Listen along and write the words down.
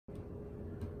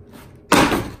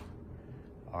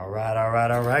All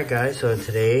right, guys. So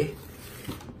today's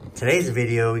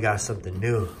video, we got something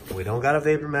new. We don't got a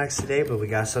Vapor Max today, but we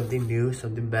got something new,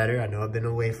 something better. I know I've been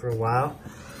away for a while,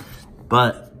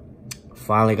 but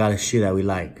finally got a shoe that we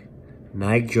like.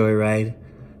 Nike JOYRIDE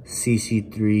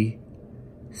CC3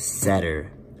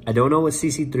 SETTER. I don't know what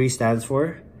CC3 stands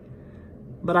for,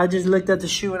 but I just looked at the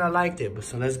shoe and I liked it.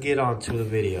 So let's get on to the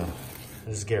video.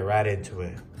 Let's get right into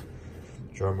it.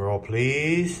 Drum roll,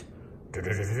 please.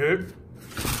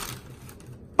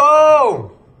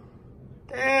 Boom!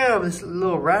 Damn, this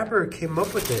little rapper came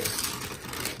up with it.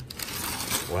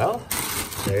 Well,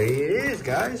 there it is,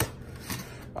 guys.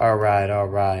 All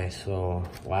right. So,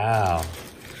 wow.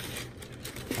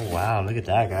 Oh, wow, look at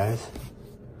that, guys.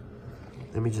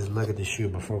 Let me just look at the shoe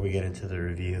before we get into the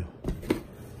review.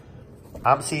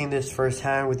 I'm seeing this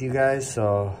firsthand with you guys,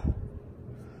 so.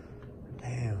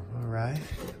 Damn, all right.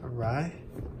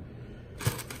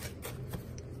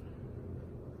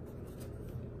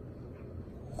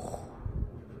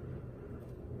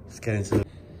 Let's get into it.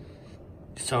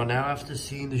 So now after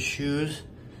seeing the shoes,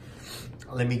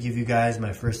 let me give you guys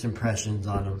my first impressions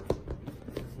on them.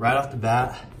 Right off the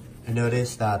bat, I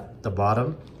noticed that the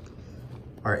bottom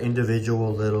are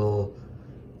individual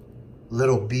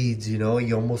little beads, you know?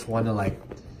 You almost want to like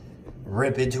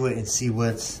rip into it and see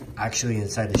what's actually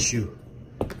inside the shoe.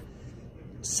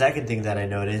 Second thing that I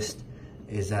noticed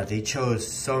is that they chose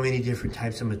so many different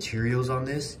types of materials on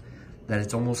this that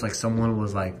it's almost like someone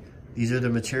was like, these are the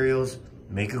materials,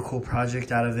 make a cool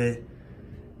project out of it,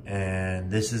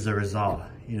 and this is the result,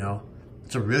 you know?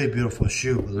 It's a really beautiful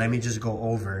shoe. Let me just go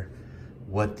over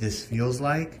what this feels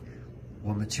like,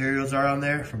 what materials are on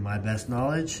there from my best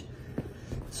knowledge.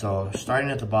 So starting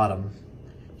at the bottom,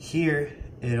 here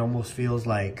it almost feels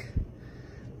like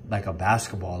a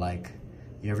basketball. Like,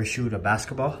 you ever shoot a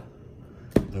basketball?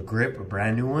 The grip, a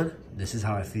brand new one, this is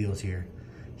how it feels here.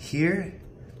 Here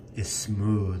is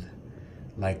smooth.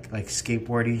 Like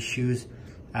skateboarding shoes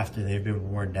after they've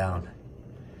been worn down.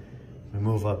 We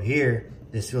move up here,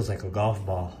 this feels like a golf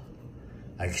ball.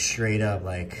 Like straight up,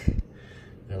 like,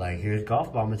 they're like, here's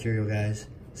golf ball material, guys.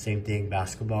 Same thing,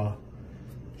 basketball.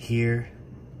 Here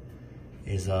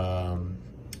is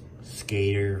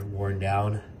skater worn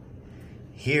down.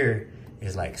 Here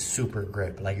is like super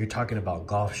grip. Like you're talking about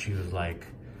golf shoes, like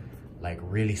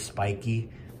really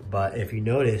spiky. But if you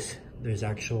notice, there's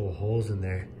actual holes in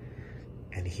there.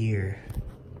 And here,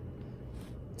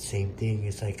 same thing,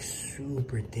 it's like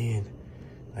super thin.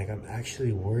 Like I'm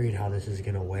actually worried how this is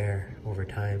gonna wear over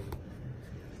time.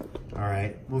 All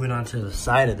right, moving on to the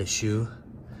side of the shoe.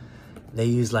 They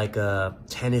use like a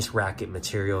tennis racket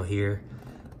material here.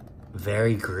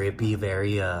 Very grippy,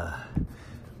 very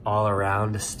all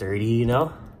around sturdy, you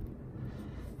know?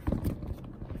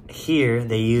 Here,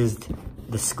 they used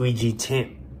the squeegee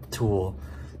tint tool.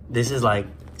 This is like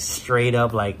straight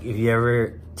up, like if you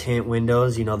ever tint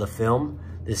windows, you know, the film,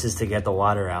 this is to get the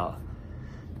water out.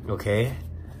 Okay,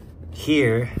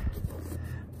 here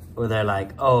where they're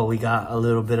like, oh, we got a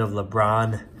little bit of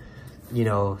LeBron, you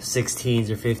know, 16s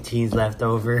or 15s left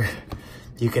over,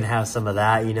 you can have some of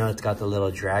that, you know. It's got the little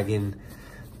dragon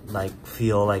like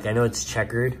feel. Like, I know it's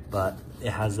checkered, but it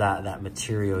has that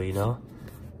material, you know.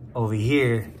 Over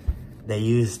here they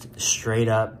used straight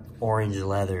up orange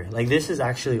leather. Like, this is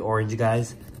actually orange,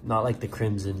 guys, not like the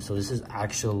crimson. So this is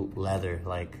actual leather,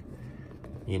 like,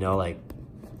 you know, like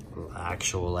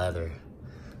actual leather.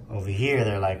 Over here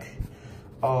they're like,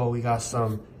 oh, we got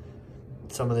some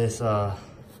of this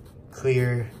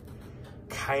clear,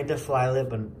 kind of fly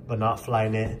lip but not fly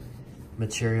knit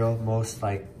material. Most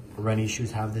like running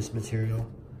shoes have this material.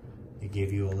 They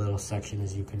give you a little section,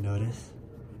 as you can notice.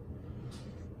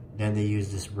 Then they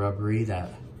use this rubbery that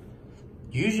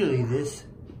usually this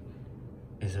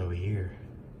is over here.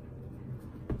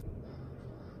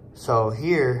 So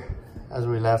here, as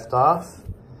we left off,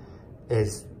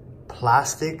 is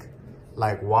plastic,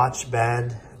 like watch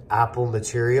band Apple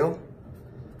material.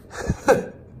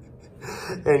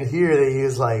 And here they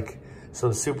use like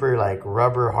some super like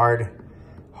rubber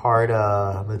hard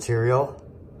material.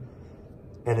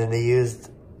 And then they used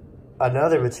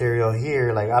another material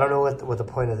here. Like, I don't know what the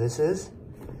point of this is.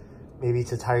 Maybe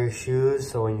to tie your shoes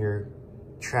so when you're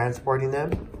transporting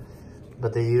them.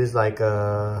 But they use like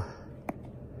a,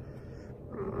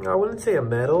 I wouldn't say a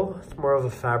metal, it's more of a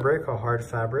fabric, a hard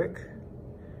fabric.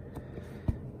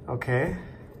 Okay.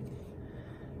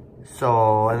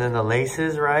 So, and then the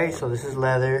laces, right? So this is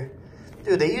leather.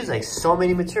 Dude, they use like so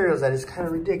many materials that it's kind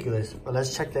of ridiculous. But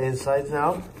let's check the insides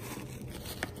now.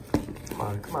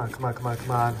 Come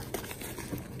on.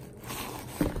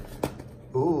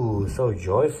 Ooh, so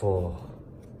joyful.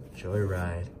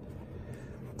 JOYRIDE.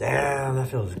 Damn, that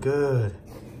feels good.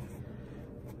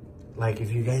 Like,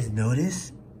 if you guys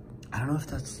notice, I don't know if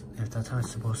that's how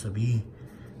it's supposed to be,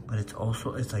 but it's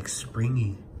like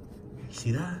springy.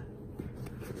 See that?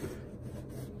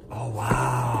 Oh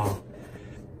wow.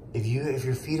 If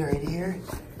your feet are in here,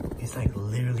 it's like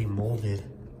literally molded.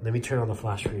 Let me turn on the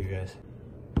flash for you guys.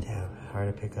 Damn,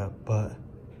 hard to pick up, but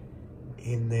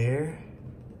in there,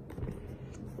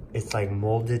 it's like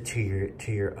molded to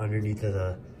your underneath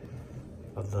of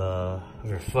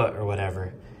your foot or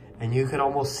whatever, and you can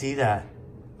almost see that.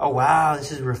 Oh wow,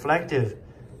 this is reflective.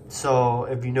 So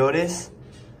if you notice,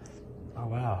 oh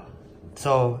wow.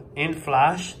 So in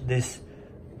flash, this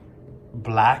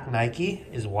black Nike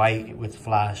is white with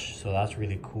flash, so that's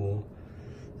really cool.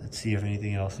 Let's see if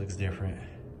anything else looks different.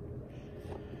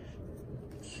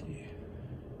 Let's see.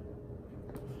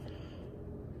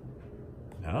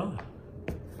 No,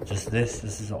 just this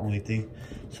is the only thing.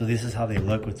 So this is how they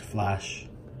look with flash.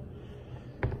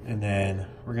 And then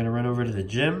we're gonna run over to the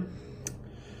gym.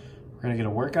 We're gonna get a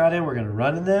workout in, we're gonna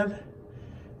run in them.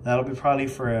 That'll be probably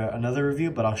for another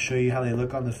review, but I'll show you how they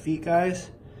look on the feet, guys.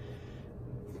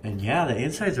 And yeah, the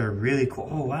insides are really cool.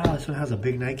 Oh wow, this one has a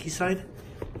big Nike sign.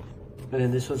 And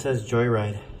then this one says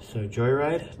Joyride. So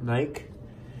Joyride, Nike.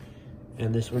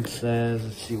 And this one says,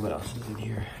 let's see what else is in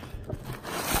here.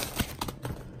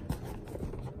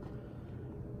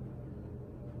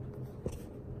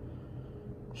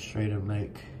 Straight up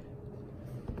Nike.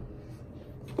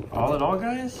 All in all,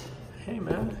 guys, hey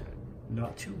man,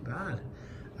 not too bad.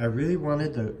 I really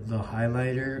wanted the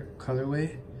highlighter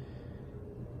colorway.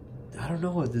 I don't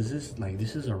know what this is like.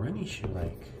 This is a running shoe,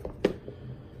 like.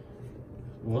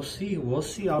 We'll see.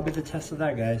 I'll be the test of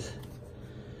that, guys.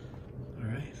 All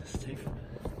right, let's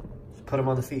put them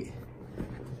on the feet.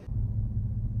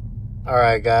 All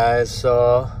right, guys.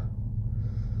 So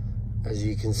as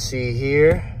you can see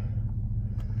here,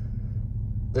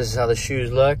 this is how the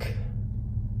shoes look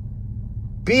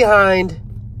behind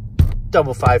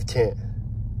double 5 tint.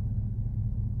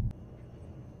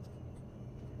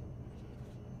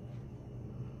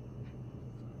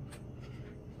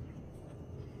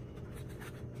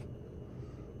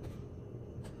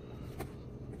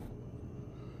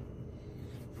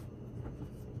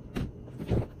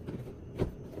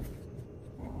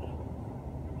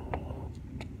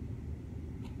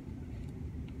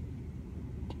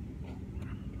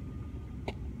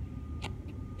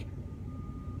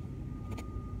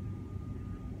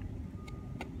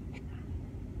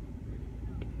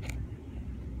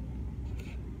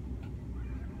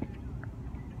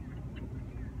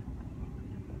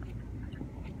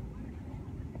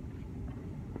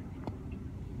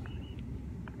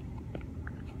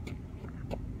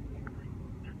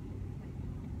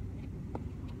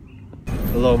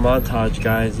 A little montage,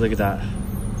 guys. Look at that.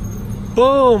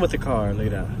 Boom with the car. Look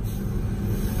at that.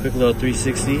 Quick little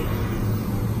 360.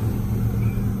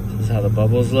 This is how the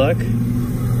bubbles look.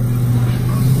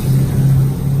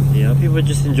 You know, people are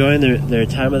just enjoying their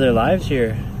time of their lives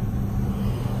here.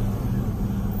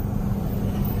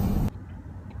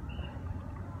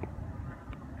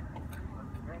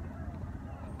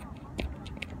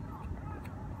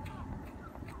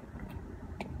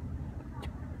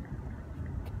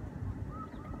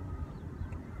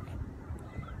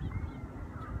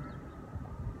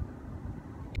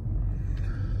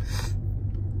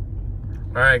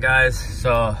 All right, guys,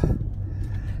 so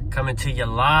coming to you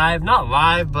live, not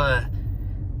live, but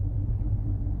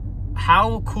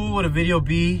how cool would a video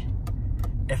be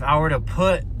if I were to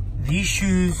put these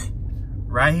shoes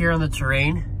right here on the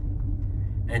terrain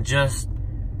and just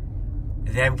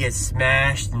them get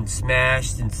smashed and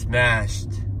smashed and smashed?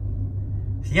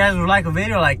 If you guys would like a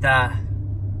video like that,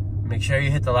 make sure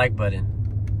you hit the like button.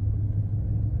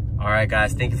 All right,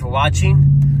 guys, thank you for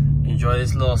watching. Enjoy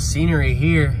this little scenery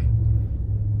here.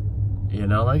 You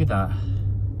know, look at that.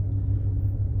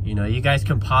 You know, you guys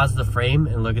can pause the frame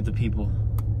and look at the people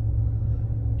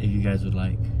if you guys would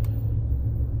like.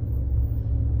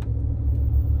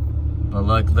 But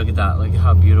look at that. Look at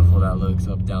how beautiful that looks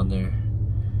up down there.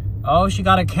 Oh, she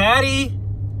got a caddy.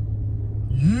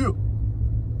 Yeah.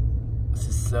 This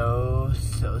is so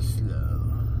slow.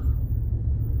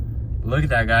 Look at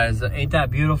that, guys. Ain't that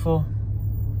beautiful?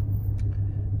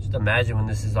 Just imagine when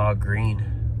this is all green.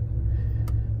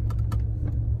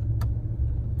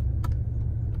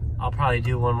 I'll probably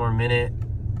do one more minute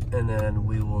and then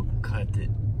we will cut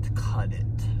it.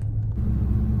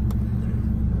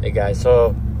 Hey guys,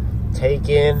 so take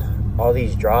in all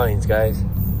these drawings, guys.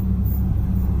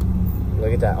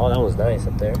 Look at that. Oh, that was nice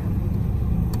up there.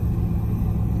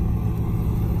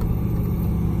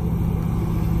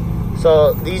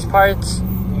 So these parts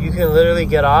you can literally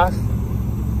get off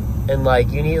and like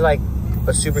you need like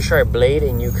a super sharp blade,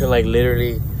 and you can like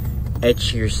literally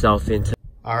etch yourself into.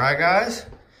 All right, guys,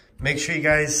 make sure you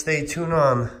guys stay tuned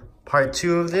on part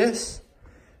 2 of this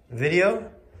video.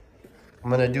 I'm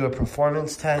gonna do a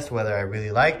performance test, whether I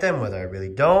really like them, whether I really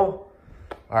don't.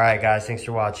 All right, guys, thanks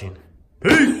for watching.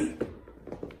 Peace.